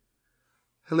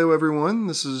Hello, everyone.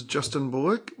 This is Justin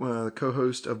Bullock, the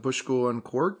co-host of Bush School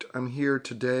Uncorked. I'm here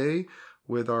today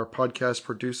with our podcast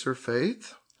producer,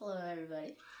 Faith. Hello,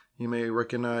 everybody. You may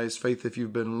recognize Faith if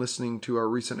you've been listening to our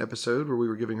recent episode where we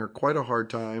were giving her quite a hard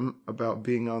time about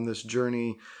being on this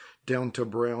journey down to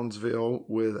Brownsville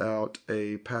without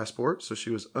a passport. So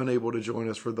she was unable to join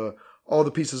us for all the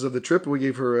pieces of the trip. We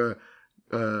gave her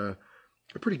a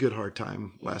pretty good hard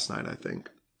time last night, I think.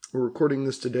 We're recording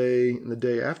this today and the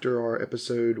day after our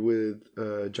episode with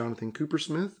Jonathan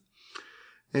Coopersmith.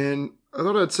 And I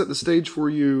thought I'd set the stage for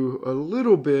you a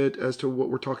little bit as to what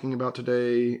we're talking about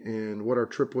today and what our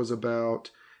trip was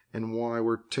about and why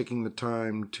we're taking the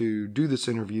time to do this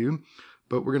interview.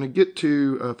 But we're going to get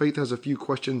to, Faith has a few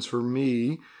questions for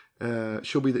me.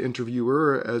 She'll be the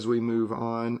interviewer as we move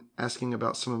on, asking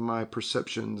about some of my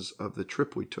perceptions of the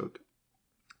trip we took.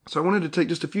 So I wanted to take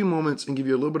just a few moments and give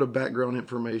you a little bit of background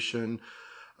information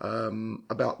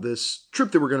about this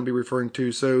trip that we're going to be referring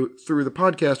to. So through the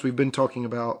podcast, we've been talking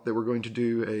about that we're going to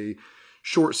do a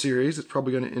short series. It's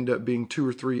probably going to end up being 2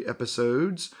 or 3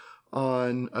 episodes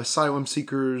on asylum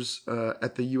seekers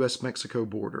at the U.S.-Mexico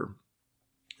border.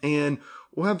 And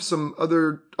we'll have some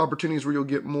other opportunities where you'll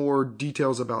get more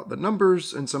details about the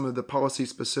numbers and some of the policy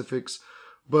specifics.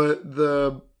 But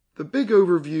the big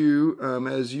overview,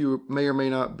 as you may or may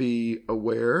not be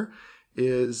aware,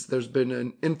 is there's been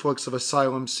an influx of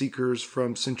asylum seekers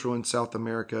from Central and South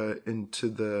America into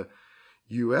the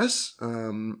U.S.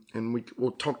 And we'll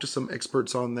talk to some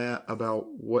experts on that about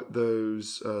what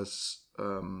those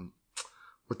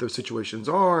situations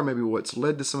are, maybe what's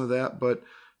led to some of that. But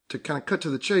to kind of cut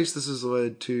to the chase, this has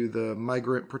led to the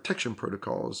Migrant Protection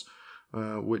Protocols,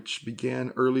 which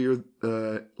began earlier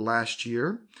last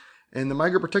year. And the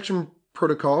Migrant Protection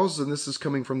Protocols, and this is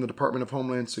coming from the Department of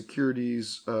Homeland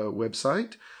Security's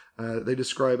website, they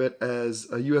describe it as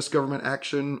a U.S. government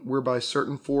action whereby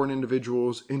certain foreign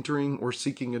individuals entering or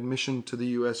seeking admission to the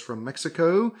U.S. from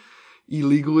Mexico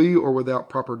illegally or without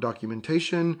proper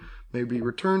documentation may be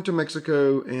returned to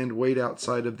Mexico and wait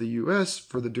outside of the U.S.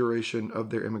 for the duration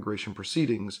of their immigration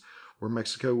proceedings, where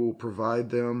Mexico will provide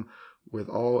them with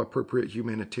all appropriate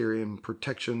humanitarian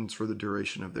protections for the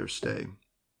duration of their stay.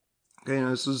 Okay,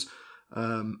 now this is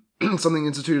something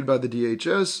instituted by the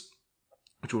DHS,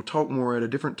 which we'll talk more at a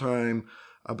different time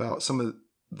about some of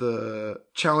the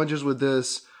challenges with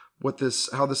this,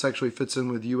 how this actually fits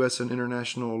in with U.S. and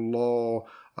international law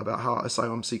about how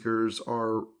asylum seekers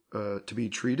are to be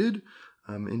treated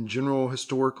in general,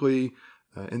 historically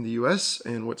in the U.S.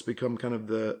 and what's become kind of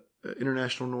the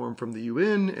international norm from the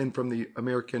UN and from the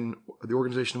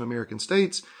Organization of American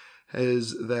States.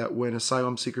 Is that when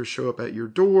asylum seekers show up at your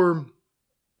door,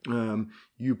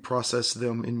 you process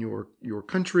them in your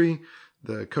country.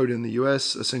 The code in the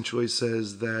U.S. essentially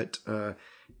says that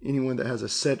anyone that has a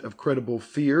set of credible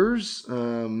fears,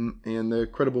 and the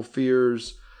credible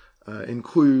fears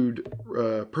include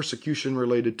persecution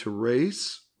related to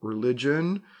race,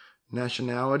 religion,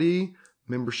 nationality,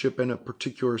 membership in a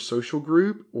particular social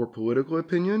group, or political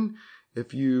opinion.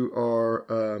 If you are,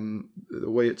 the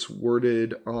way it's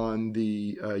worded on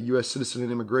the U.S. Citizen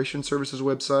and Immigration Services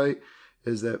website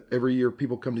is that every year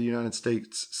people come to the United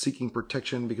States seeking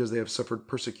protection because they have suffered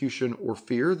persecution or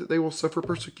fear that they will suffer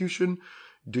persecution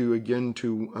due again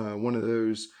to one of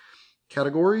those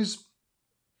categories.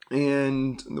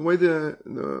 And the way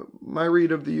my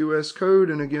read of the U.S. code,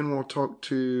 and again we'll talk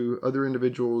to other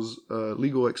individuals,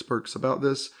 legal experts about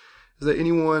this, is that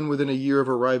anyone within a year of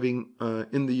arriving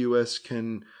in the U.S.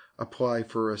 can apply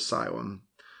for asylum.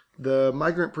 The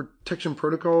Migrant Protection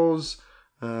Protocols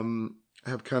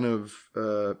have kind of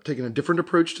taken a different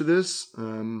approach to this,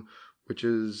 which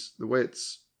is the way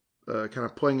it's kind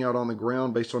of playing out on the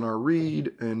ground based on our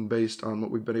read and based on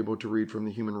what we've been able to read from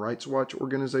the Human Rights Watch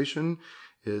organization,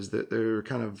 is that they're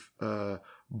kind of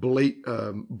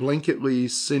blanketly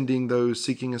sending those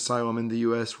seeking asylum in the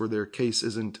U.S. where their case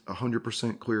isn't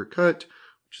 100% clear cut,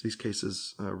 which these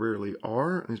cases rarely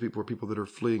are. These people are people that are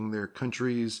fleeing their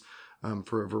countries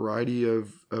for a variety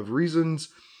of reasons.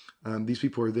 These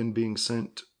people are then being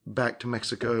sent back to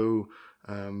Mexico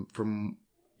from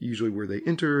usually where they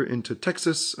enter into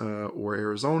Texas or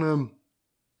Arizona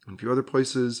and a few other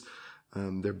places.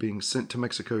 They're being sent to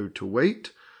Mexico to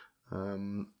wait.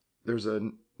 There's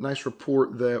a nice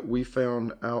report that we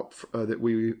found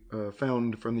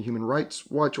found from the Human Rights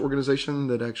Watch organization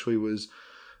that actually was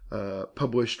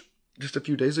published just a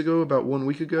few days ago, about 1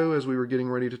 week ago, as we were getting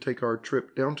ready to take our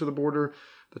trip down to the border.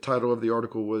 The title of the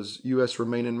article was U.S.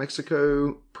 Remain in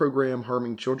Mexico Program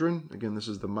Harming Children. Again, this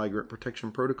is the Migrant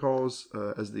Protection Protocols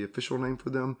as the official name for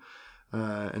them.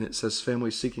 And it says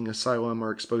families seeking asylum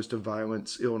are exposed to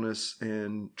violence, illness,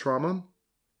 and trauma.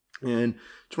 And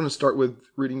just want to start with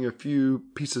reading a few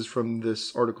pieces from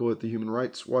this article at the Human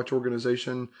Rights Watch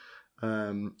organization.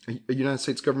 A United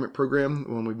States government program,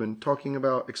 the one we've been talking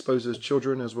about, exposes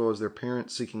children as well as their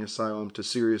parents seeking asylum to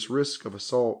serious risk of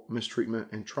assault, mistreatment,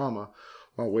 and trauma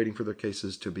while waiting for their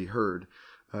cases to be heard.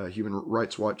 Human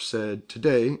Rights Watch said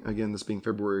today, again, this being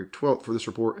February 12th for this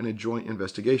report, in a joint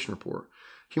investigation report.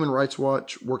 Human Rights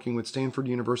Watch, working with Stanford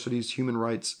University's Human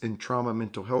Rights and Trauma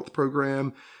Mental Health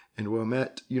Program and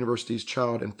Wilmette University's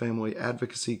Child and Family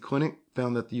Advocacy Clinic,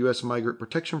 found that the U.S. Migrant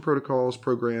Protection Protocols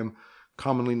program,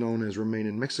 commonly known as Remain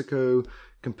in Mexico,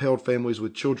 compelled families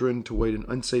with children to wait in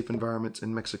unsafe environments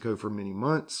in Mexico for many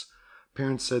months.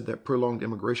 Parents said that prolonged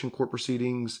immigration court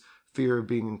proceedings, fear of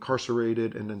being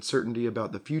incarcerated, and uncertainty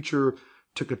about the future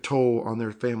took a toll on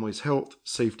their family's health,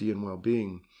 safety, and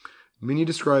well-being. Many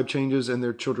described changes in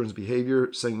their children's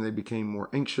behavior, saying they became more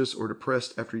anxious or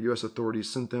depressed after U.S. authorities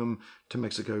sent them to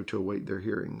Mexico to await their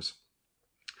hearings.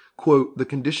 Quote, the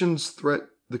conditions,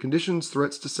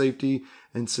 threats to safety,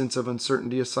 and sense of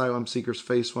uncertainty asylum seekers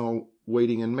face while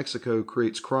waiting in Mexico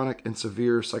creates chronic and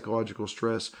severe psychological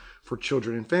stress for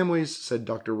children and families, said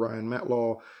Dr. Ryan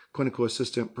Matlaw, clinical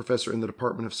assistant professor in the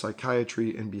Department of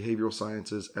Psychiatry and Behavioral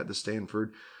Sciences at the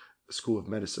Stanford School of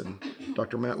Medicine.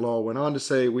 Dr. Matlaw went on to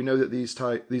say, we know that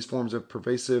these forms of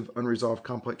pervasive, unresolved,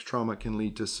 complex trauma can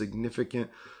lead to significant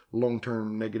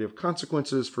long-term negative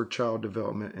consequences for child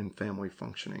development and family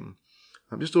functioning.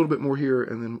 Just a little bit more here,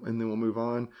 and then we'll move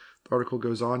on. The article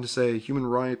goes on to say, Human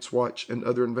Rights Watch and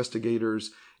other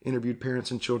investigators interviewed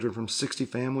parents and children from 60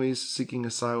 families seeking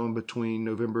asylum between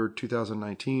November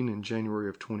 2019 and January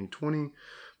of 2020.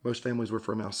 Most families were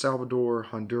from El Salvador,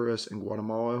 Honduras, and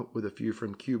Guatemala, with a few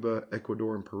from Cuba,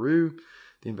 Ecuador, and Peru.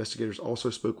 The investigators also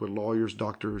spoke with lawyers,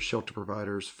 doctors, shelter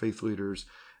providers, faith leaders,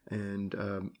 and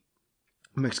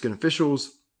Mexican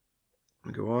officials. I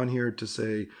go on here to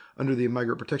say, under the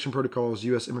Migrant Protection Protocols,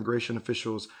 U.S. immigration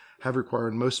officials have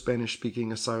required most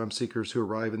Spanish-speaking asylum seekers who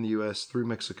arrive in the U.S. through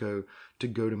Mexico to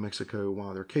go to Mexico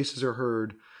while their cases are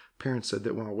heard. Parents said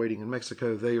that while waiting in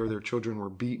Mexico, they or their children were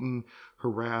beaten,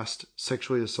 harassed,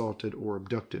 sexually assaulted, or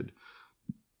abducted.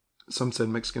 Some said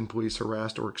Mexican police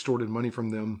harassed or extorted money from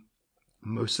them.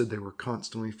 Most said they were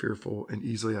constantly fearful and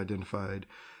easily identified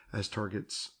as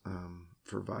targets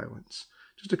for violence.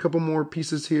 Just a couple more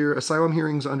pieces here. Asylum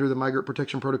hearings under the Migrant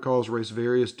Protection Protocols raise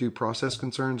various due process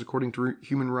concerns, according to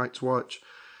Human Rights Watch.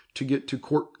 To get to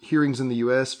court hearings in the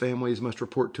U.S., families must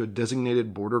report to a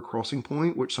designated border crossing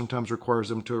point, which sometimes requires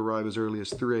them to arrive as early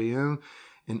as 3 a.m.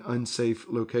 in unsafe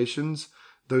locations.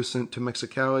 Those sent to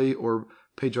Mexicali or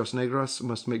Piedras Negras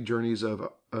must make journeys of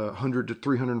 100 to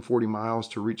 340 miles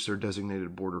to reach their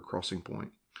designated border crossing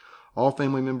point. All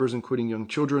family members, including young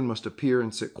children, must appear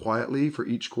and sit quietly for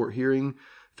each court hearing.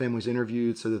 Families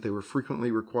interviewed said that they were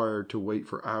frequently required to wait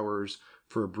for hours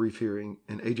for a brief hearing,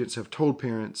 and agents have told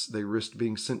parents they risked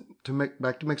being sent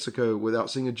back to Mexico without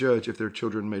seeing a judge if their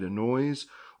children made a noise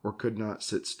or could not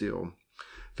sit still.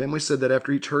 Families said that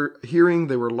after each hearing,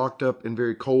 they were locked up in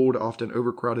very cold, often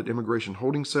overcrowded immigration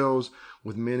holding cells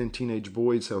with men and teenage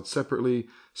boys held separately,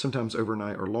 sometimes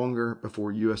overnight or longer,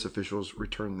 before U.S. officials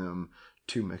returned them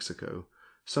to Mexico.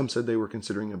 Some said they were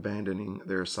considering abandoning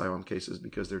their asylum cases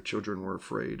because their children were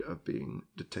afraid of being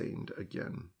detained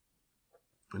again.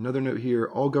 Another note here,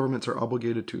 all governments are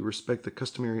obligated to respect the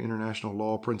customary international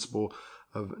law principle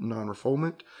of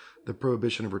non-refoulement, the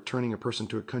prohibition of returning a person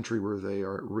to a country where they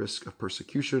are at risk of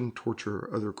persecution, torture,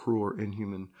 or other cruel or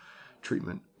inhuman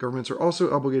treatment. Governments are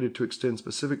also obligated to extend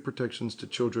specific protections to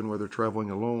children whether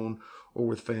traveling alone or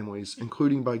with families,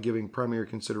 including by giving primary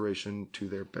consideration to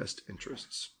their best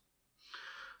interests.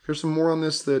 Here's some more on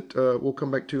this that we'll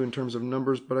come back to in terms of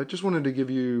numbers, but I just wanted to give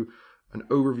you an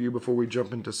overview before we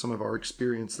jump into some of our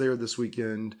experience there this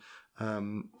weekend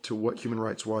to what Human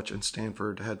Rights Watch and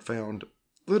Stanford had found.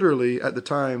 Literally, at the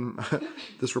time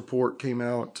this report came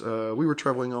out, we were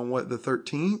traveling on, the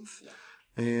 13th?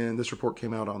 And this report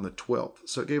came out on the 12th.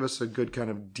 So it gave us a good kind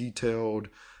of detailed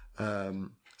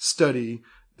study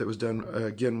that was done,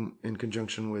 again, in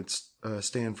conjunction with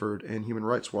Stanford and Human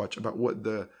Rights Watch about what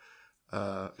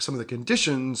some of the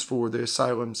conditions for the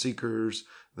asylum seekers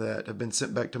that have been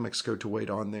sent back to Mexico to wait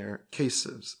on their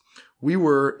cases. We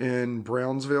were in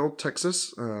Brownsville,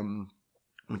 Texas,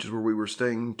 which is where we were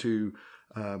staying to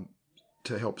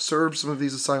help serve some of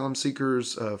these asylum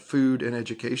seekers food and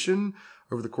education.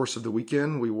 Over the course of the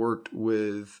weekend, we worked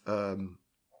with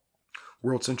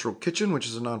World Central Kitchen, which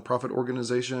is a nonprofit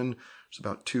organization. There's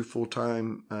about 2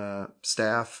 full-time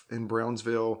staff in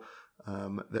Brownsville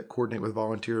that coordinate with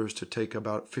volunteers to take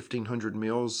about 1,500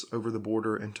 meals over the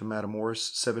border into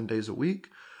Matamoros 7 days a week.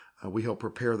 We help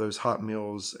prepare those hot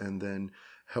meals and then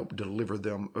help deliver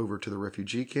them over to the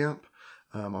refugee camp.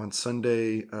 On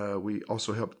Sunday, we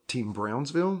also helped Team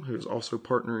Brownsville, who is also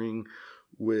partnering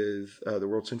with the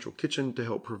World Central Kitchen to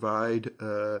help provide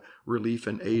relief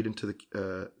and aid into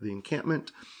the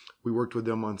encampment. We worked with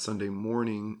them on Sunday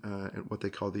morning at what they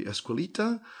call the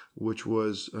Escuelita, which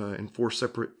was in 4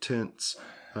 separate tents,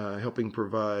 helping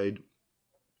provide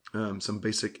some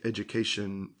basic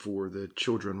education for the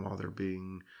children while they're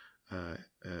being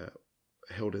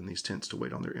held in these tents to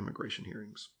wait on their immigration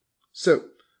hearings. So,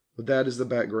 with that as the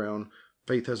background,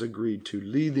 Faith has agreed to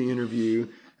lead the interview,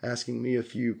 asking me a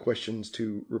few questions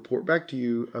to report back to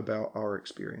you about our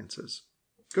experiences.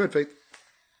 Go ahead, Faith.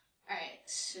 All right,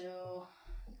 so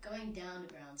going down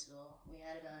to Brownsville, we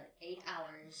had about 8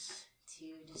 hours to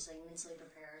just mentally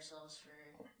prepare ourselves for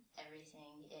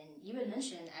everything. And you had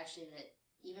mentioned actually that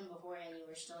even beforehand you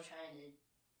were still trying to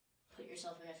put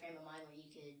yourself in a frame of mind where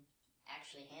you could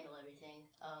actually handle everything.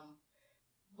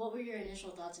 What were your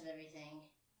initial thoughts of everything?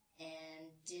 And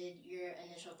did your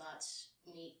initial thoughts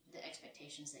meet the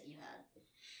expectations that you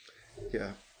had?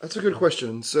 Yeah, that's a good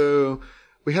question. So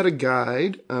we had a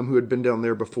guide who had been down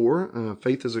there before.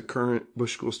 Faith is a current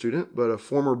Bush School student, but a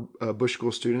former Bush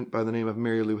School student by the name of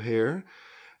Mary Lou Hare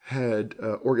had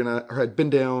had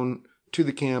been down to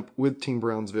the camp with Team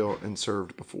Brownsville and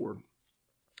served before.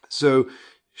 So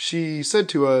she said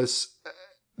to us,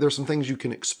 there's some things you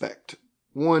can expect.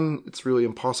 One, it's really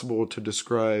impossible to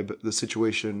describe the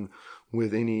situation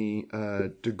with any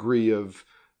degree of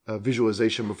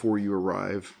visualization before you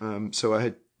arrive. So I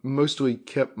had mostly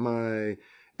kept my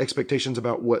expectations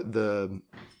about what the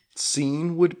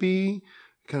scene would be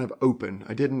kind of open.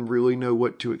 I didn't really know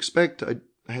what to expect. I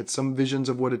had some visions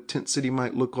of what a tent city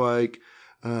might look like,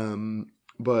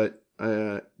 but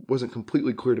it wasn't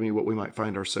completely clear to me what we might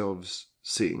find ourselves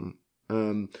seeing.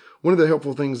 One of the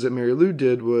helpful things that Mary Lou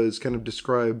did was kind of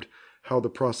described how the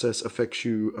process affects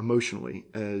you emotionally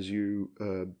as you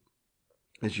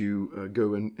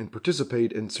go and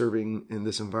participate in serving in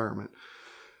this environment.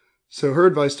 So her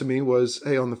advice to me was,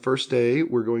 hey, on the first day,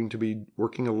 we're going to be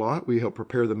working a lot. We help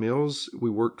prepare the meals. We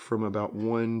worked from about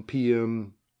 1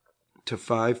 p.m. to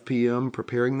 5 p.m.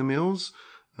 preparing the meals.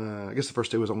 I guess the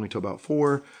first day was only till about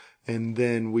 4. And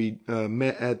then we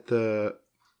met at the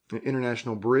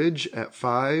International Bridge at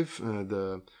 5.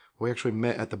 We actually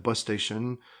met at the bus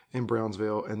station in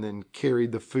Brownsville and then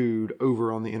carried the food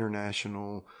over on the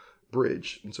International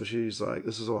Bridge. And so she's like,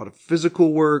 this is a lot of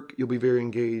physical work. You'll be very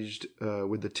engaged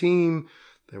with the team.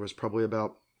 There was probably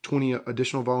about 20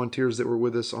 additional volunteers that were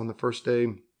with us on the first day.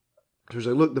 So she's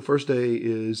like, look, the first day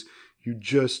is you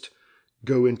just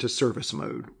go into service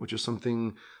mode, which is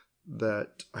something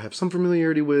that I have some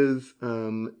familiarity with.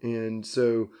 And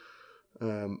so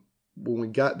when we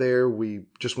got there, we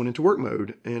just went into work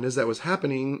mode. And as that was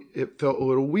happening, it felt a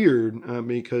little weird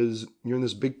because you're in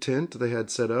this big tent they had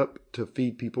set up to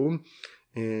feed people,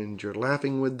 and you're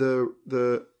laughing with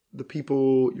the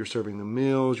people, you're serving them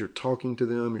meals, you're talking to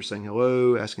them, you're saying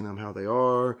hello, asking them how they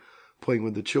are, playing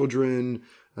with the children,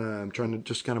 trying to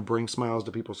just kind of bring smiles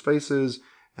to people's faces.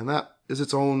 And that is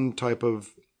its own type of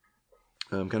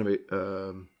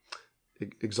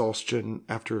exhaustion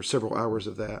after several hours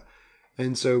of that.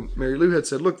 And so Mary Lou had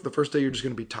said, look, the first day you're just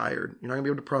going to be tired. You're not going to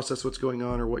be able to process what's going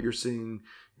on or what you're seeing.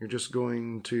 You're just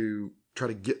going to try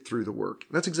to get through the work.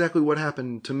 And that's exactly what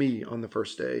happened to me on the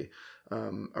first day.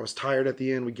 I was tired at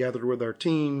the end. We gathered with our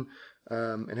team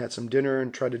and had some dinner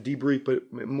and tried to debrief, but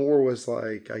it more was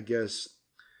like, I guess,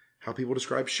 how people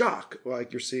describe shock.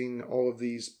 Like you're seeing all of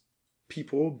these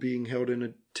people being held in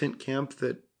a tent camp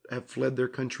that have fled their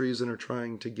countries and are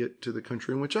trying to get to the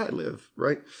country in which I live,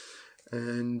 right?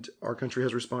 And our country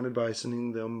has responded by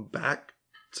sending them back,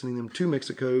 sending them to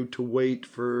Mexico to wait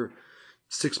for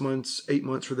 6 months, 8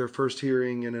 months for their first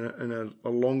hearing and a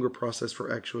longer process for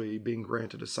actually being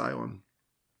granted asylum.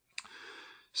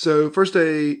 So first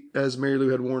day, as Mary Lou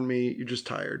had warned me, you're just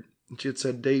tired. And she had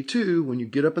said day 2, when you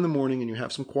get up in the morning and you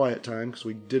have some quiet time, because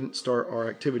we didn't start our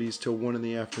activities till 1 in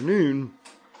the afternoon,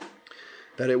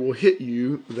 that it will hit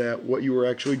you that what you were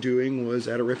actually doing was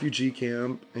at a refugee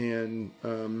camp and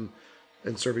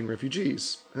serving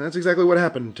refugees. And that's exactly what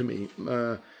happened to me.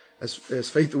 As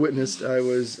Faith witnessed, I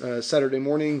was Saturday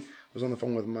morning, I was on the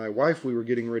phone with my wife. We were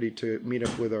getting ready to meet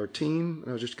up with our team.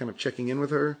 I was just kind of checking in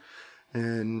with her.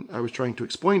 And I was trying to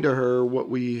explain to her what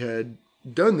we had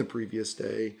done the previous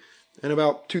day. And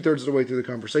about 2/3 of the way through the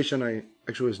conversation, I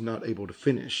actually was not able to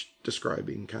finish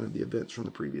describing kind of the events from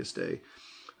the previous day.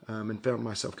 And found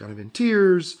myself kind of in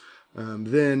tears.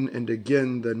 Then and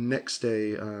again the next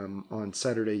day on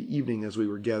Saturday evening as we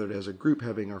were gathered as a group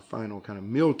having our final kind of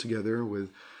meal together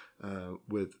with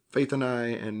with Faith and I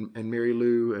and Mary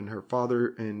Lou and her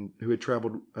father, and who had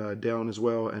traveled down as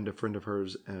well, and a friend of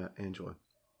hers, Angela.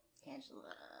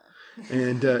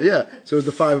 And so it was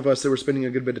the five of us that were spending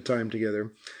a good bit of time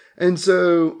together. And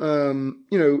so,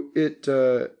 it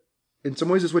in some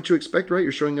ways it's what you expect, right?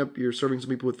 You're showing up, you're serving some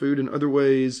people with food. In other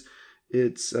ways,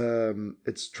 it's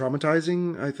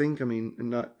traumatizing, I think. I mean,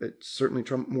 it's certainly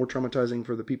more traumatizing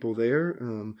for the people there,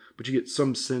 but you get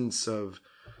some sense of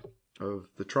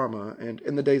the trauma. And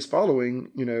in the days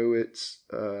following, it's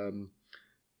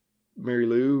Mary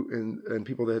Lou and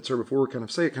people that had served before kind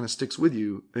of say it kind of sticks with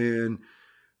you. And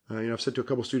I've said to a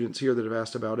couple students here that have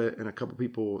asked about it, and a couple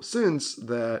people since,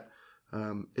 that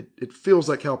it feels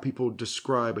like how people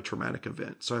describe a traumatic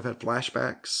event. So I've had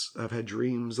flashbacks. I've had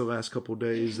dreams the last couple of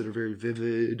days that are very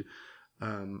vivid.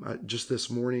 Just this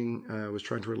morning, I was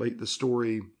trying to relate the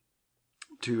story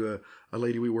to a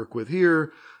lady we work with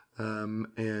here,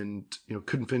 and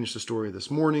couldn't finish the story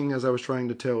this morning as I was trying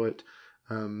to tell it.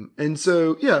 And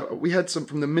so, we had some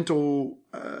from the mental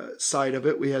side of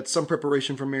it. We had some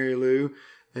preparation from Mary Lou.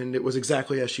 And it was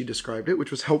exactly as she described it, which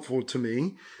was helpful to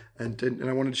me. And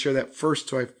I wanted to share that first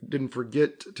so I didn't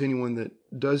forget to anyone that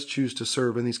does choose to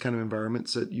serve in these kind of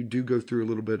environments that you do go through a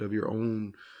little bit of your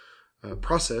own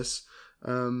process.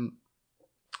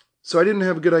 So I didn't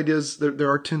have good ideas. There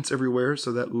are tents everywhere,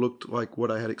 so that looked like what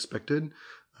I had expected.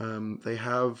 They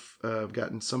have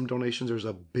gotten some donations. There's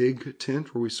a big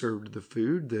tent where we served the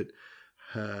food that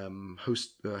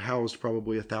housed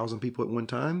probably 1,000 people at one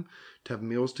time to have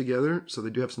meals together. So they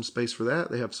do have some space for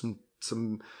that. They have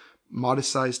some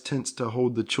modest sized tents to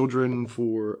hold the children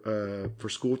for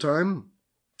school time.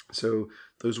 So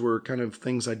those were kind of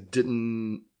things I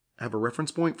didn't have a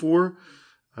reference point for.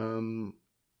 The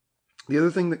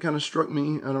other thing that kind of struck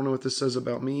me, I don't know what this says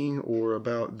about me or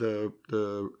about the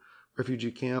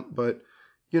refugee camp, but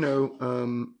they're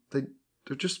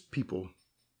just people,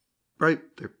 right?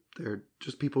 They're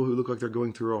just people who look like they're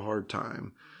going through a hard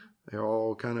time. They're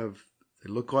all they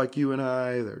look like you and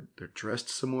I. They're dressed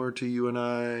similar to you and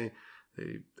I.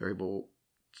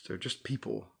 They're just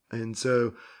people. And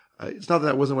so it's not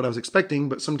that wasn't what I was expecting,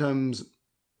 but sometimes,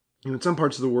 in some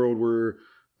parts of the world where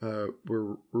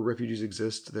refugees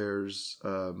exist, there's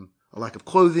a lack of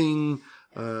clothing.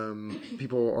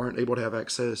 People aren't able to have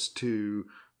access to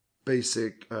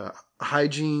basic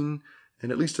hygiene.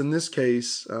 And at least in this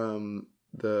case,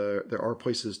 there are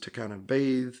places to kind of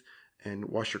bathe and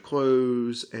wash your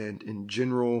clothes, and in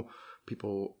general,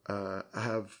 people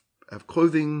have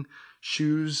clothing.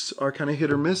 Shoes are kind of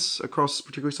hit or miss across,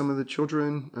 particularly some of the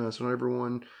children. So not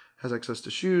everyone has access to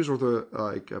shoes or the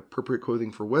appropriate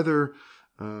clothing for weather.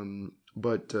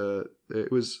 But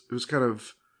it was kind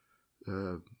of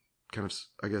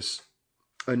I guess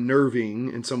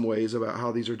unnerving in some ways about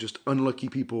how these are just unlucky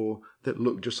people that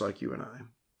look just like you and I.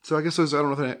 So I guess I don't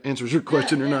know if that answers your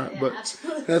question or not, but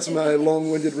absolutely. That's my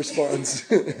long-winded response.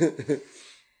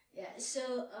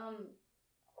 So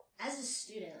as a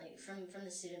student, from the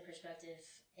student perspective,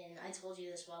 and I told you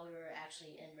this while we were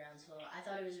actually in Brownsville, I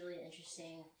thought it was really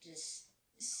interesting just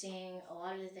seeing a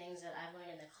lot of the things that I've learned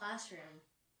in the classroom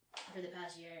for the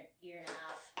past year and a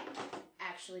half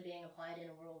actually being applied in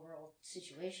a real-world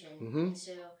situation. Mm-hmm. And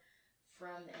so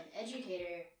from an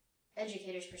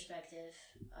educator's perspective,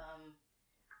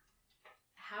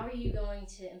 how are you going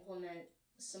to implement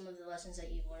some of the lessons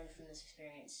that you've learned from this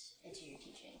experience into your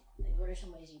teaching? What are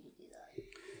some ways you could do that?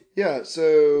 Yeah,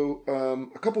 so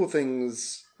a couple of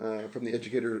things from the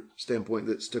educator standpoint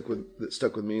that stuck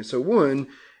with me. So one,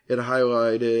 it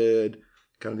highlighted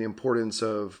kind of the importance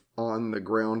of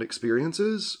on-the-ground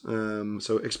experiences.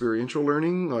 So experiential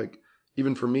learning,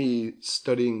 even for me,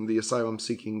 studying the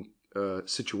asylum-seeking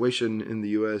situation in the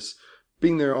U.S.,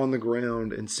 being there on the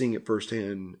ground and seeing it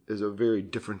firsthand is a very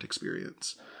different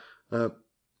experience.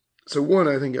 So one,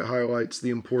 I think it highlights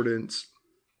the importance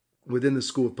within the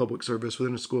School of Public Service,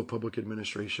 within the School of Public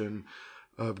Administration,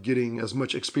 of getting as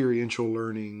much experiential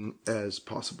learning as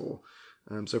possible.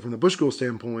 So from the Bush School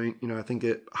standpoint, I think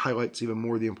it highlights even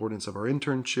more the importance of our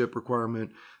internship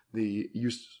requirement, the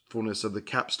usefulness of the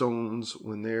capstones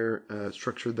when they're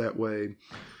structured that way.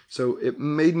 So it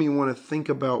made me want to think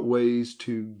about ways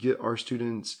to get our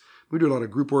students. We do a lot of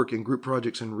group work and group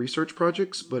projects and research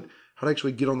projects, but how to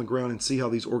actually get on the ground and see how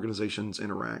these organizations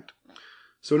interact.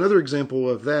 So another example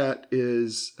of that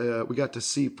is we got to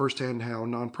see firsthand how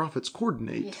nonprofits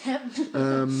coordinate. Yep.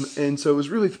 And so it was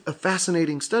really a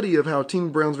fascinating study of how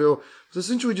Team Brownsville was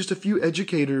essentially just a few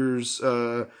educators,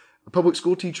 public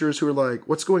school teachers who were like,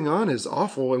 what's going on is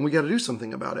awful and we got to do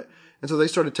something about it. And so they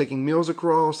started taking meals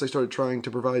across. They started trying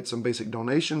to provide some basic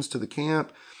donations to the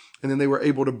camp. And then they were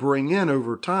able to bring in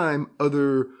over time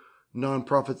other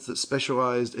nonprofits that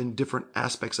specialized in different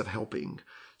aspects of helping.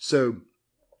 So,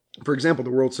 for example,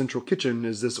 the World Central Kitchen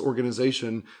is this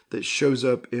organization that shows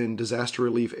up in disaster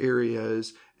relief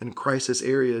areas and crisis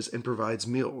areas and provides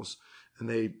meals. And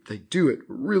they do it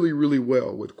really, really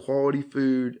well with quality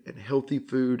food and healthy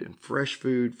food and fresh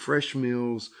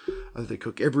meals that they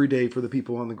cook every day for the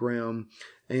people on the ground.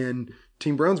 And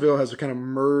Team Brownsville has to kind of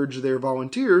merge their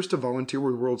volunteers to volunteer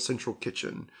with World Central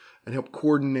Kitchen and help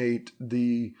coordinate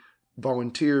the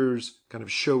volunteers kind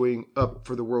of showing up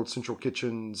for the World Central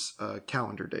Kitchen's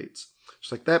calendar dates.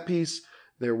 Just like that piece,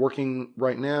 they're working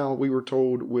right now, we were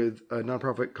told, with a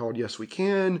nonprofit called Yes We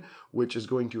Can, which is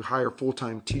going to hire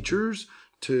full-time teachers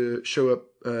to show up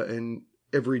and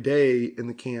every day in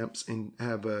the camps and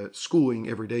have schooling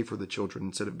every day for the children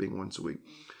instead of being once a week.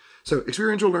 So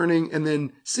experiential learning, and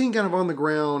then seeing kind of on the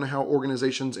ground how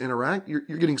organizations interact. You're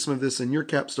getting some of this in your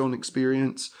capstone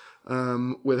experience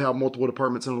with how multiple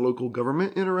departments in a local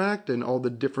government interact and all the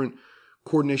different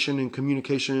coordination and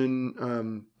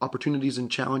communication opportunities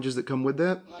and challenges that come with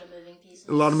that. A lot of moving pieces.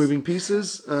 A lot of moving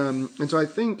pieces. And so I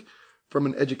think from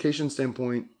an education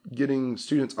standpoint, getting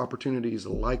students opportunities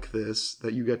like this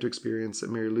that you got to experience,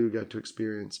 that Mary Lou got to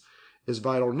experience, is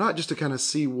vital, not just to kind of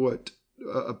see what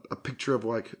a picture of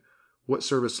like what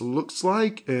service looks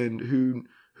like and who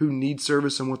needs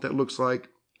service and what that looks like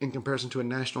in comparison to a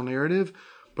national narrative,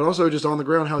 but also just on the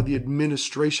ground how the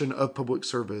administration of public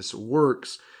service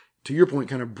works. To your point,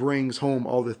 kind of brings home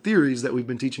all the theories that we've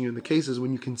been teaching in the cases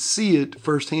when you can see it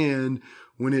firsthand,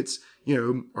 when it's,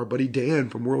 our buddy Dan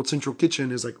from World Central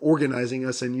Kitchen is like organizing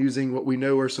us and using what we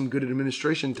know are some good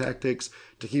administration tactics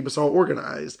to keep us all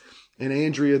organized. And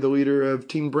Andrea, the leader of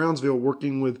Team Brownsville,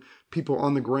 working with people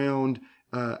on the ground,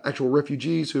 actual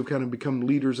refugees who have kind of become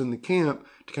leaders in the camp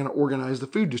to kind of organize the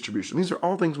food distribution. These are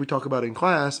all things we talk about in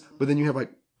class, but then you have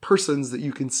like persons that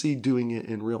you can see doing it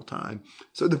in real time.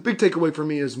 So the big takeaway for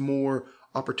me is more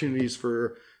opportunities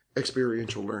for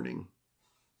experiential learning.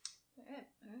 All right.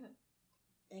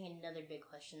 I think another big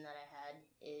question that I had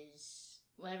is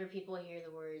whenever people hear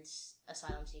the words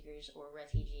asylum seekers or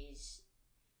refugees,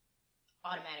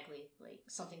 automatically like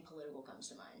something political comes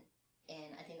to mind.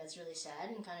 And I think that's really sad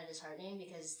and kind of disheartening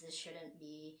because this shouldn't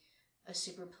be a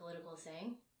super political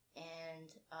thing.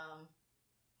 And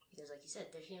because like you said,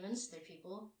 they're humans, they're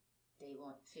people, they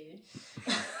want food.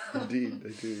 Indeed,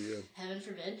 they do, yeah. Heaven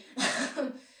forbid.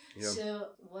 Yeah. So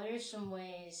what are some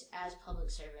ways as public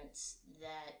servants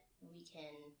that we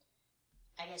can,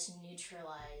 I guess,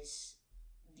 neutralize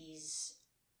these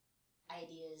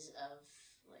ideas of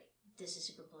like, this is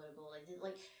super political,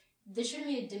 like this shouldn't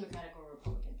be a Democratic or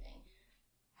Republican thing.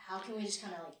 How can we just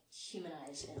kind of like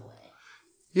humanize in a way?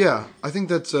 Yeah, I think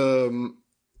that's a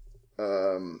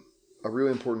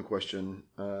really important question.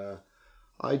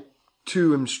 I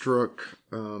too am struck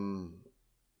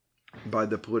by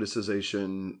the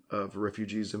politicization of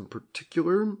refugees in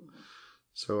particular.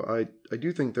 So I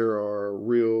do think there are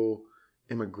real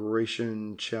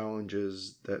immigration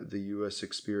challenges that the U.S.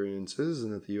 experiences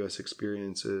and that the U.S.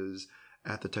 experiences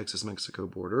at the Texas-Mexico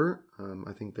border.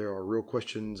 I think there are real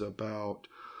questions about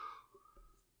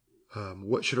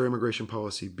what should our immigration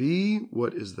policy be?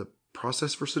 What is the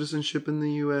process for citizenship in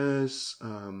the U.S.?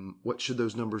 What should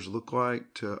those numbers look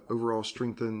like to overall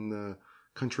strengthen the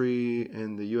country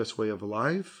and the U.S. way of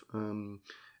life?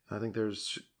 I think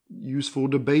there's useful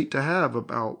debate to have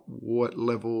about what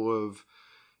level of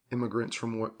immigrants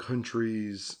from what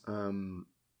countries do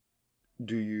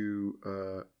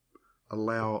you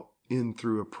allow in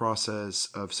through a process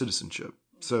of citizenship.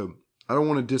 So I don't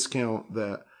want to discount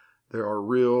that there are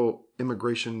real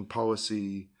immigration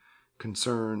policy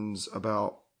concerns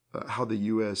about how the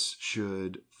U.S.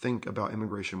 should think about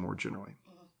immigration more generally.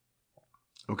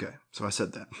 Okay, so I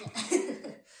said that.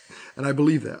 And I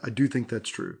believe that. I do think that's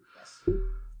true.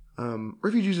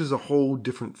 Refugees is a whole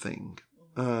different thing.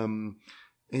 The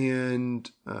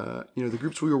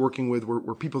groups we were working with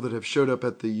were people that have showed up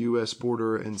at the U.S.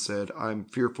 border and said, I'm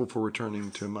fearful for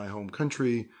returning to my home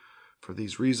country for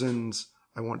these reasons.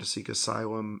 I want to seek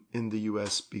asylum in the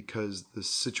U.S. because the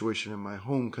situation in my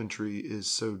home country is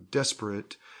so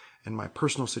desperate, and my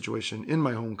personal situation in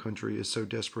my home country is so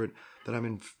desperate that I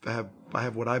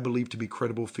have what I believe to be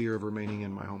credible fear of remaining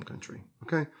in my home country.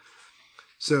 Okay?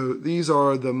 So these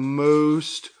are the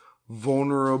most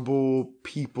vulnerable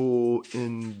people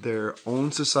in their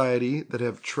own society that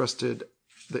have trusted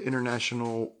the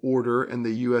international order and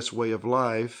the U.S. way of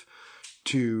life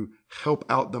to help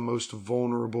out the most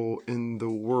vulnerable in the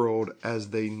world as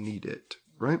they need it,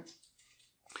 right?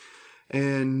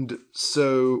 And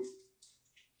so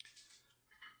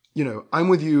I'm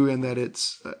with you in that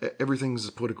it's everything's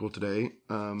political today,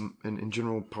 and in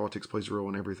general, politics plays a role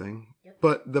in everything. Yep.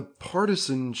 But the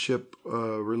partisanship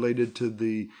related to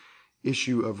the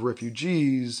issue of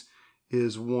refugees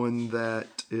is one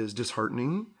that is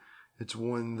disheartening. It's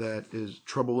one that is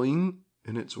troubling,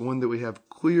 and it's one that we have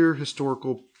clear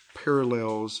historical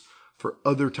parallels for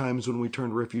other times when we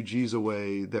turned refugees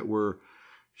away that were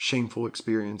shameful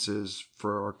experiences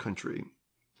for our country.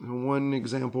 One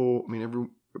example,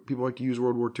 people like to use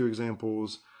World War II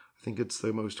examples. I think it's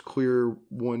the most clear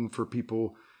one for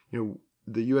people.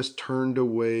 The U.S. turned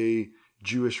away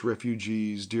Jewish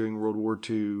refugees during World War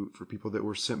II for people that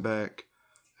were sent back,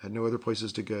 had no other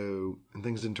places to go, and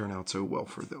things didn't turn out so well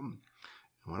for them.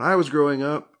 When I was growing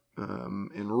up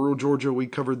in rural Georgia, we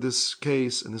covered this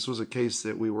case, and this was a case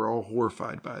that we were all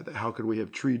horrified by. That how could we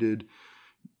have treated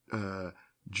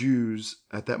Jews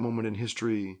at that moment in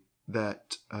history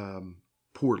that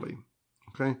poorly?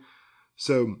 Okay,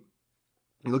 so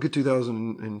you look at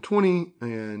 2020,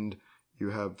 and you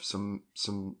have some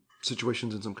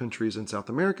situations in some countries in South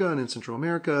America and in Central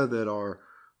America that are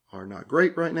not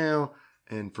great right now.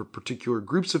 And for particular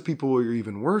groups of people, are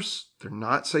even worse. They're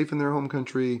not safe in their home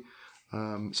country.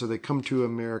 So they come to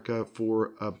America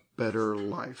for a better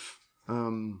life.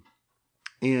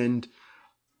 And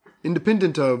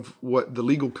independent of what the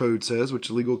legal code says, which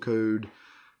the legal code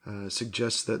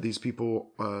suggests that these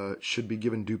people should be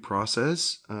given due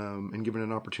process and given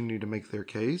an opportunity to make their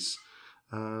case.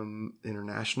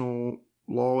 International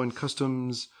law and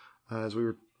customs, as we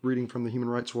were reading from the Human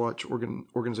Rights Watch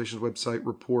organization's website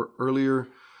report earlier,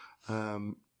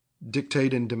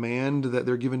 dictate and demand that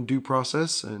they're given due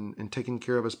process and taken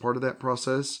care of as part of that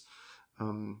process.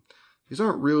 These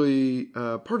aren't really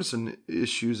partisan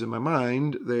issues in my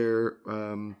mind. There's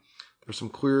some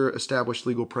clear established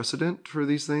legal precedent for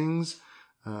these things.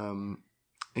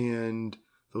 And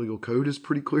the legal code is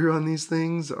pretty clear on these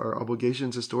things. Our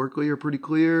obligations historically are pretty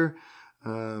clear.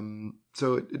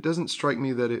 So it doesn't strike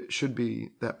me that it should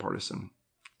be that partisan.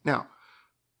 Now,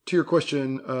 to your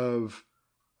question of,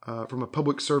 from a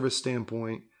public service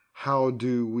standpoint, how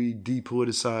do we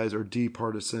depoliticize or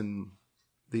departisan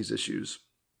these issues?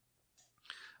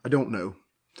 I don't know.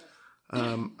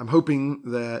 I'm hoping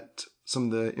that some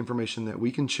of the information that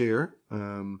we can share,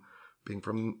 being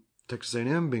from Texas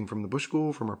A&M, being from the Bush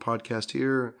School, from our podcast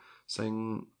here,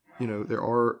 saying, there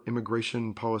are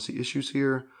immigration policy issues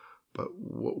here, but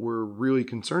what we're really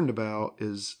concerned about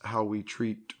is how we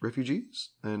treat refugees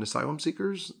and asylum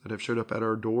seekers that have showed up at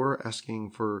our door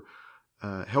asking for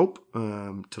help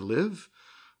to live.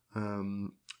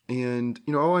 And,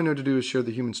 all I know to do is share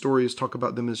the human stories, talk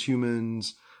about them as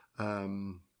humans,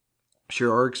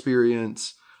 share our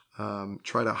experience,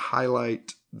 try to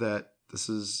highlight that this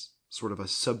is sort of a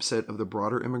subset of the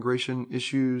broader immigration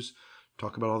issues,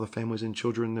 talk about all the families and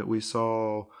children that we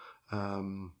saw,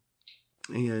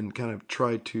 and kind of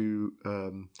try to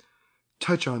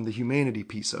touch on the humanity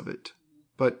piece of it.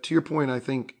 But to your point, I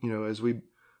think, as we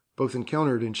both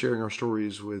encountered in sharing our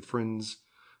stories with friends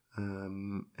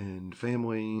and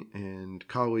family and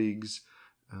colleagues,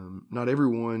 not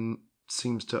everyone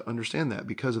seems to understand that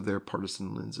because of their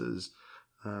partisan lenses.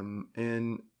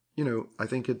 And, I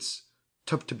think it's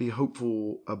tough to be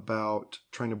hopeful about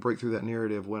trying to break through that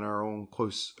narrative when our own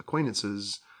close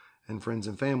acquaintances and friends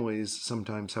and families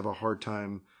sometimes have a hard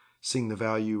time seeing the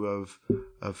value of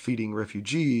feeding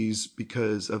refugees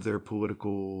because of their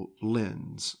political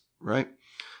lens, right?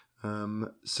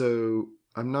 So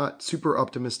I'm not super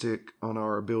optimistic on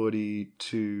our ability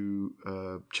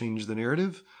to change the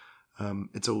narrative.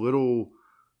 It's a little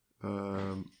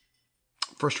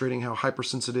frustrating how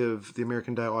hypersensitive the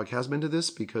American dialogue has been to this,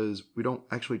 because we don't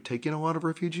actually take in a lot of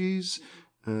refugees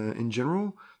in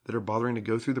general that are bothering to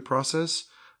go through the process.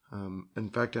 In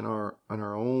fact, in our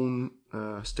own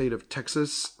state of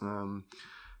Texas,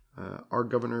 our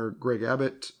governor, Greg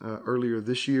Abbott, earlier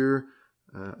this year,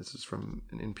 this is from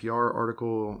an NPR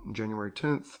article on January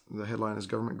 10th. The headline is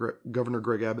Governor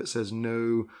Greg Abbott says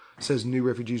new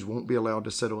refugees won't be allowed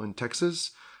to settle in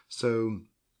Texas. So,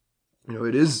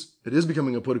 it is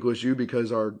becoming a political issue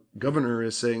because our governor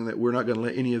is saying that we're not going to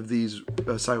let any of these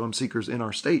asylum seekers in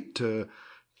our state to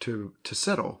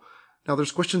settle. Now,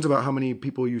 there's questions about how many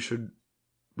people you should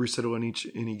resettle in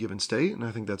any given state, and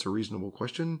I think that's a reasonable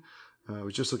question. I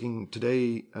was just looking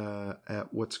today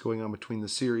at what's going on between the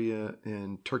Syria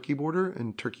and Turkey border,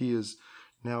 and Turkey is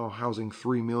now housing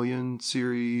 3 million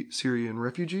Syrian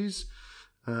refugees.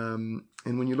 And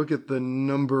when you look at the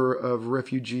number of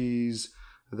refugees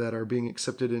that are being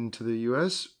accepted into the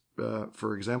U.S.,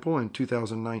 for example, in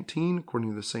 2019, according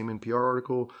to the same NPR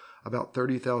article, about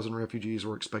 30,000 refugees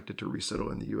were expected to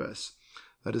resettle in the U.S.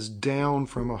 That is down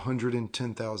from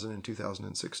 110,000 in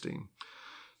 2016.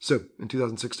 So in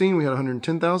 2016, we had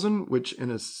 110,000, which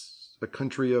in a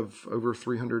country of over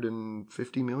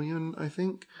 350 million, I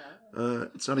think,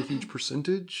 it's not a huge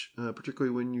percentage,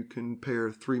 particularly when you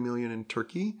compare 3 million in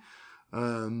Turkey.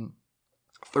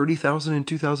 30,000 in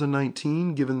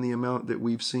 2019, given the amount that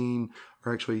we've seen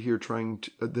are actually here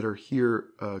that are here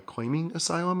claiming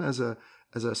asylum as a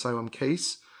asylum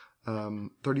case.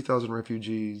 30,000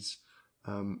 refugees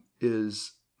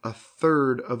is a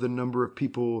third of the number of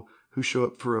people who show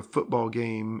up for a football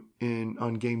game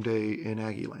on game day in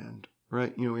Aggieland,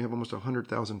 right? We have almost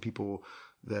 100,000 people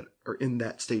that are in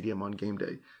that stadium on game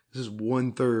day. This is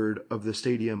 1/3 of the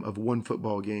stadium of one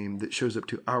football game that shows up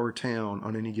to our town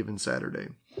on any given Saturday.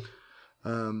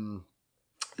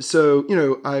 So,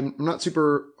 I'm not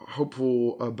super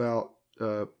hopeful about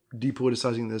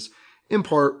depoliticizing this, in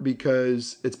part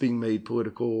because it's being made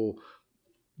political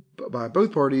by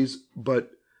both parties,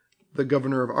 but the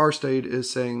governor of our state is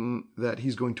saying that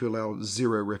he's going to allow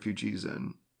 0 refugees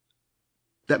in.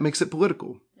 That makes it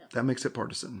political. Yeah. That makes it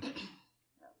partisan.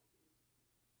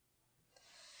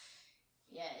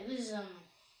 Yeah, it was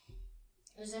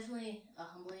definitely a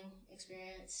humbling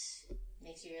experience.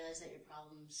 Makes you realize that your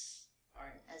problems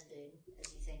aren't as big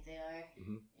as you think they are.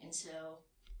 Mm-hmm. And so,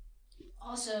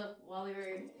 also, while we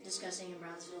were discussing in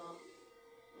Brownsville,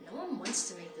 no one wants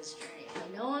to make this journey.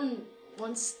 Like, no one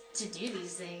wants to do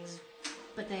these things,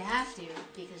 but they have to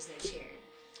because they're shared.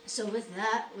 So with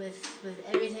that, with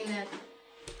everything that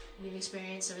we've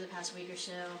experienced over the past week or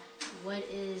so, what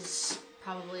is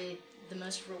probably the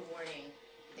most rewarding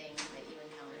thing that you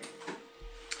encountered?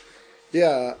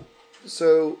 Yeah,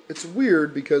 so it's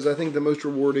weird because I think the most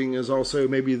rewarding is also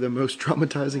maybe the most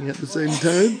traumatizing at the same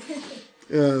time.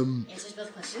 Answers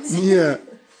both questions. Yeah,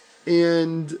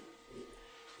 and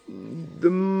the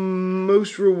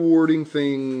most rewarding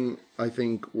thing, I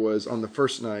think, was on the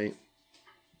first night.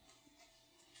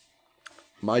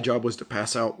 My job was to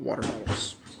pass out water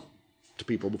bottles to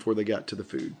people before they got to the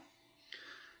food.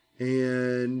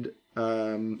 And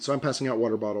so I'm passing out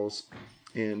water bottles.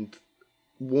 And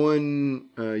one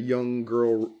young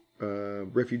girl,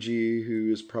 refugee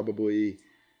who is probably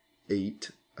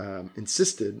 8,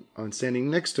 insisted on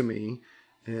standing next to me.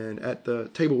 And at the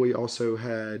table, we also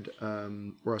had,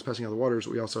 where I was passing out the waters,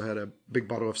 we also had a big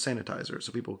bottle of sanitizer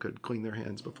so people could clean their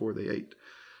hands before they ate.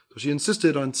 So she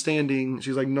insisted on standing.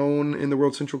 She's like known in the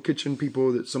World Central Kitchen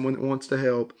people that someone that wants to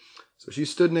help. So she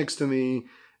stood next to me,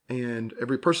 and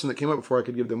every person that came up before I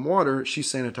could give them water, she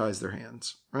sanitized their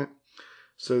hands, right?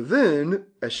 So then,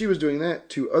 as she was doing that,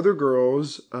 2 other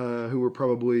girls who were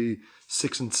probably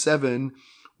 6 and 7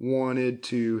 wanted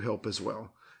to help as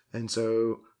well. And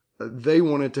so they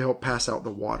wanted to help pass out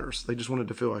the waters. They just wanted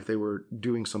to feel like they were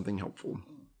doing something helpful.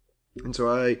 And so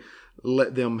I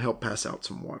let them help pass out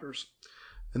some waters.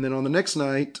 And then on the next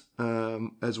night,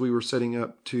 as we were setting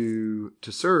up to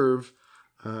serve,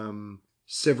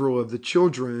 several of the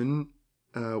children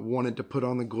wanted to put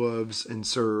on the gloves and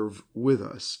serve with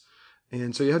us.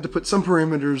 And so you had to put some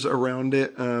parameters around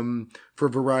it for a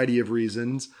variety of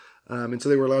reasons. And so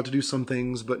they were allowed to do some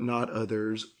things, but not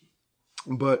others.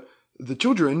 But the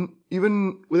children,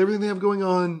 even with everything they have going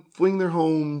on, fleeing their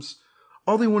homes,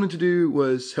 all they wanted to do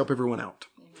was help everyone out.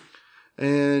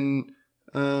 And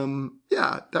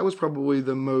yeah, that was probably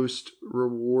the most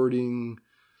rewarding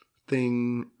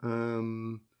thing.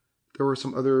 There were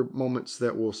some other moments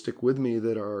that will stick with me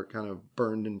that are kind of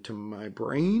burned into my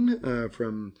brain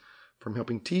from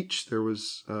helping teach. There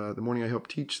was the morning I helped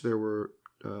teach, there were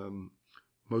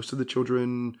most of the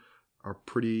children are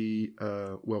pretty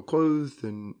well clothed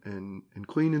and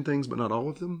clean and things, but not all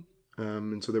of them.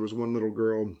 And so there was one little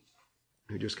girl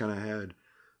who just kind of had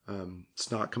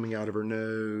snot coming out of her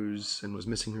nose and was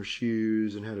missing her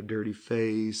shoes and had a dirty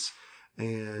face.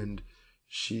 And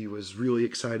she was really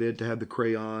excited to have the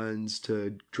crayons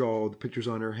to draw the pictures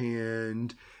on her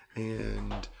hand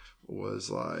and was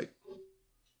like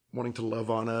wanting to love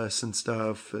on us and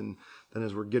stuff. And then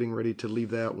as we're getting ready to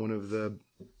leave that,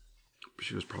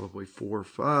 she was probably 4 or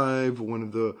 5. One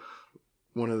of the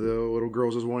little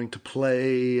girls was wanting to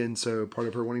play. And so part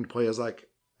of her wanting to play is like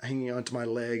hanging onto my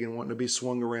leg and wanting to be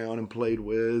swung around and played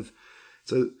with.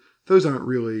 So those aren't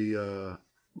really,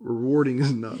 rewarding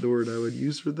is not the word I would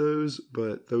use for those,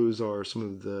 but those are some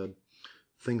of the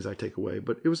things I take away.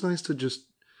 But it was nice to just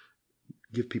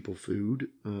give people food.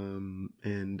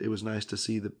 And it was nice to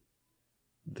see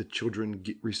the children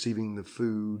receiving the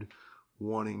food,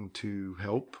 wanting to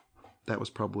help. That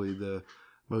was probably the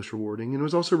most rewarding. And it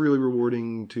was also really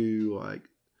rewarding to like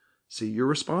see your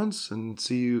response and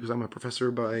see you, because I'm a professor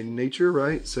by nature,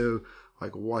 right? So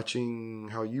like watching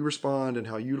how you respond and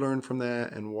how you learn from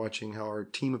that, and watching how our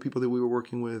team of people that we were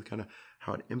working with, kind of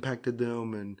how it impacted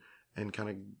them, and kind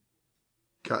of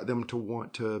got them to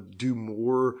want to do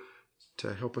more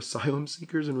to help asylum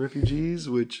seekers and refugees,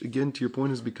 which again, to your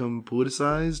point, has become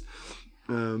politicized.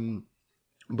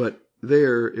 But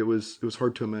there, it was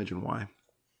hard to imagine why.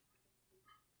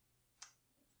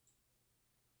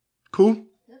 Cool.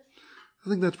 Yep. I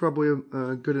think that's probably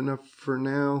good enough for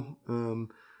now.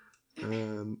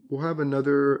 We'll have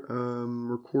another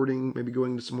recording, maybe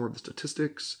going into some more of the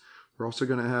statistics. We're also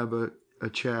going to have a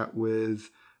chat with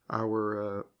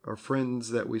our friends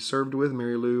that we served with,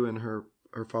 Mary Lou and her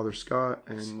father Scott,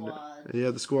 and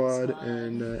the squad.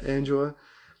 And Angela.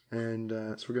 And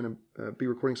so we're going to be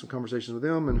recording some conversations with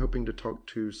them, and hoping to talk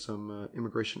to some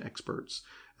immigration experts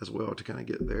as well, to kind of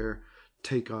get their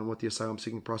take on what the asylum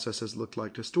seeking process has looked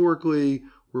like historically,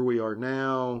 where we are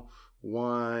now,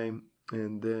 why,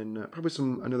 and then probably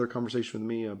another conversation with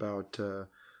me about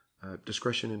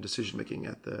discretion and decision making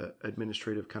at the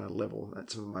administrative kind of level.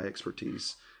 That's some of my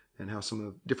expertise, and how some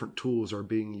of the different tools are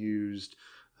being used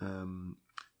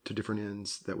to different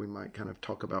ends that we might kind of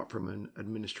talk about from an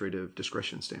administrative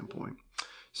discretion standpoint.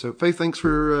 So, Faith, thanks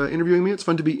for interviewing me. It's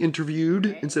fun to be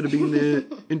interviewed instead of being the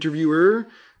interviewer.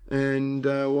 And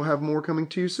we'll have more coming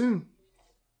to you soon.